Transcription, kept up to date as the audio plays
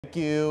Thank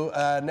you.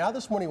 Now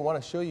this morning, I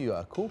want to show you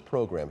a cool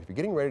program. If you're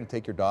getting ready to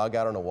take your dog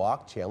out on a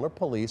walk, Chandler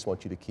Police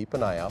want you to keep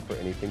an eye out for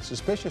anything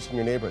suspicious in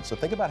your neighborhood. So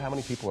think about how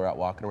many people are out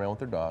walking around with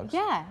their dogs.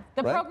 Yeah,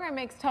 the program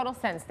makes total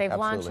sense. They've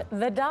launched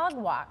the Dog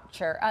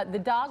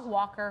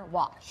Walker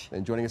Watch.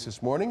 And joining us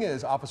this morning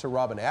is Officer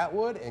Robin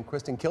Atwood and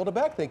Kristen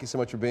Kildebeck. Thank you so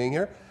much for being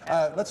here.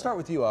 Let's start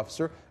with you,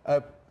 Officer.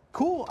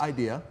 Cool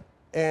idea,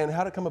 and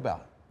how did it come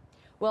about?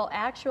 Well,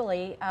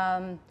 actually,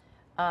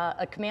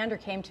 a commander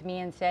came to me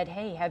and said,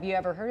 hey, have you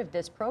ever heard of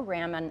this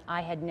program? And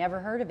I had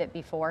never heard of it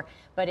before,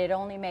 but it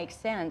only makes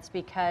sense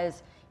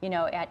because, you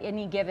know, at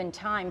any given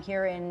time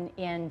here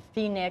in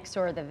Phoenix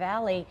or the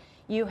Valley,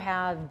 you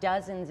have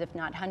dozens, if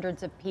not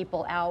hundreds of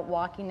people out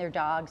walking their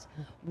dogs,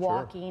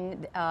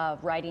 walking,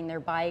 riding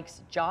their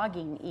bikes,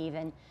 jogging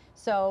even.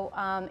 So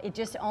it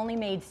just only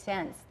made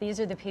sense.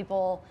 These are the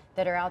people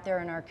that are out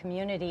there in our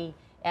community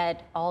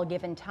at all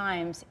given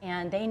times,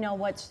 and they know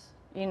what's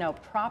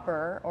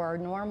proper or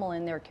normal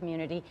in their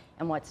community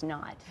and what's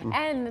not.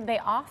 And they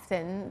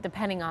often,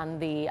 depending on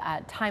the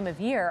time of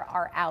year,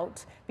 are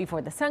out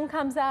before the sun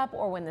comes up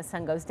or when the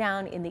sun goes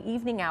down in the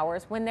evening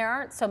hours when there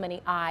aren't so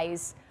many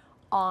eyes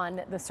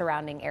on the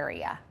surrounding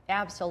area.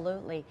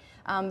 Absolutely.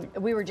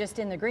 We were just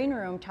in the green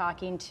room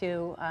talking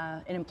to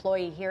an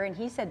employee here, and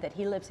he said that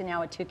he lives in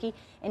Ahwatukee,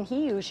 and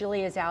he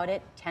usually is out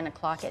at 10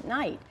 o'clock at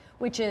night,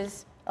 which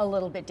is a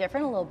little bit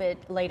different, a little bit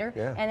later.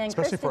 Yeah, and then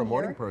especially Kristen for a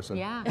morning here, person.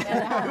 Yeah. Who is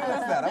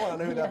that? I want to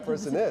know who that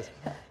person is.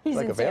 He's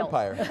like a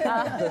vampire.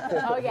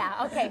 Oh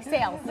yeah, okay,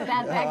 sales.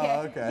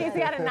 Okay. He's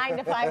got a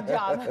 9-to-5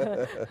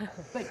 job.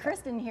 But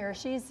Kristen here,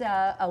 she's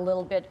a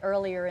little bit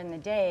earlier in the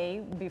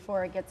day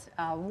before it gets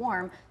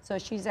warm, so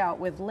she's out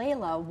with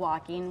Layla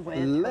walking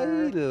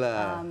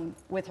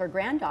with her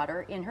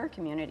granddaughter in her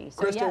community.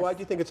 So Kristen, yes. why do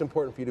you think it's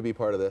important for you to be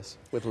part of this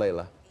with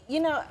Layla?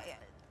 You know,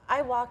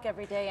 I walk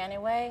every day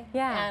anyway,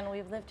 yeah. And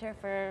we've lived here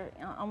for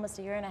almost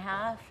a year and a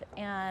half,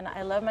 and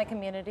I love my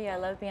community. I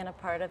love being a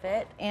part of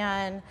it.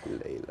 And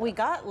we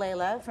got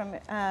Layla from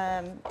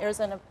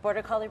Arizona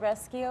Border Collie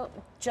Rescue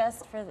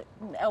just for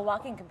a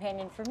walking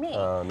companion for me.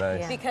 Oh,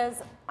 nice. Yeah.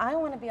 Because I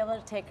want to be able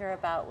to take her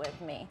about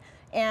with me.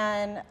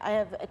 And I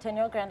have a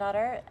 10-year-old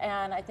granddaughter,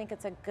 and I think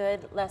it's a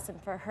good lesson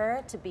for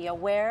her to be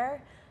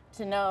aware,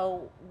 to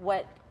know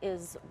what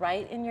is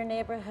right in your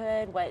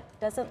neighborhood, what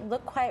doesn't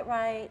look quite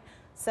right.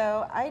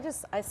 So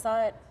I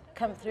saw it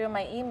come through in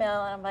my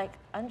email, and I'm like,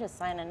 I'm just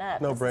signing up.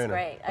 No-brainer. This is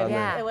great. I mean,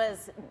 Yeah. it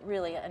was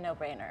really a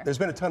no-brainer. There's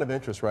been a ton of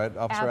interest, right,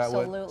 Officer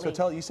Atwood? Absolutely.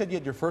 So you said you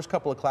had your first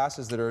couple of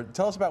classes that are,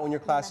 tell us about when your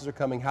classes are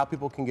coming, how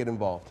people can get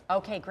involved.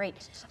 Okay,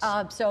 great.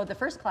 So the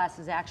first class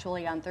is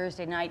actually on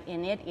Thursday night,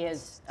 and it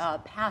is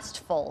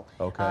past full.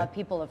 Okay.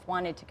 People have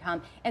wanted to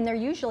come, and they're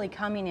usually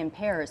coming in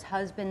pairs,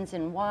 husbands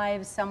and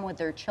wives, some with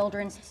their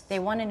children. They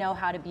want to know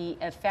how to be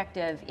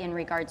effective in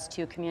regards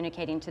to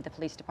communicating to the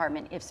police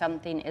department if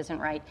something isn't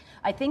right.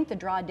 I think the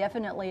draw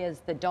definitely is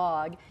the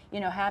dog,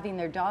 having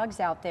their dogs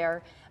out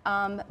there.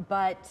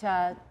 But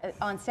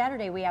on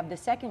Saturday, we have the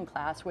second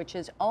class, which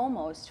is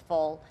almost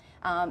full.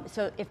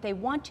 So if they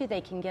want to, they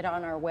can get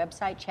on our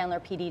website,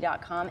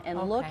 chandlerpd.com,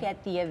 and look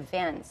at the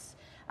events.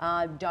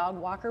 Dog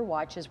Walker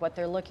Watch is what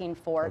they're looking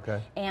for.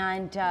 Okay.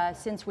 And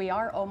since we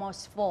are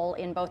almost full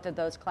in both of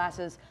those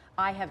classes,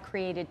 I have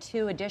created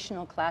 2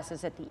 additional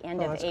classes at the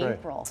end of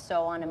April. Great.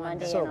 So on a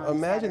Monday and on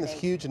imagine Saturday. this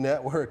huge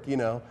network,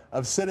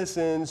 of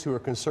citizens who are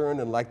concerned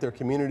and like their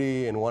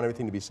community and want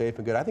everything to be safe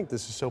and good. I think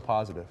this is so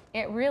positive.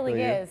 It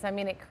really is. I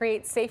mean, it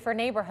creates safer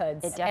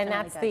neighborhoods, It definitely and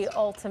that's does. the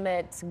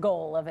ultimate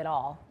goal of it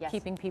all, Yes.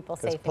 keeping people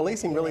safe. Because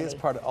policing really is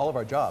part of all of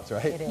our jobs,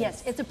 right? It is.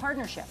 Yes, it's a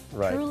partnership.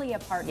 Right. Truly a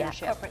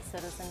partnership. Corporate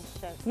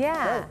citizenship.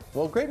 Yeah.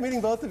 Well, great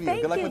meeting both of you.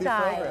 Thank Good luck you with your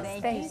guys.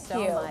 program. Thank you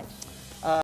so much.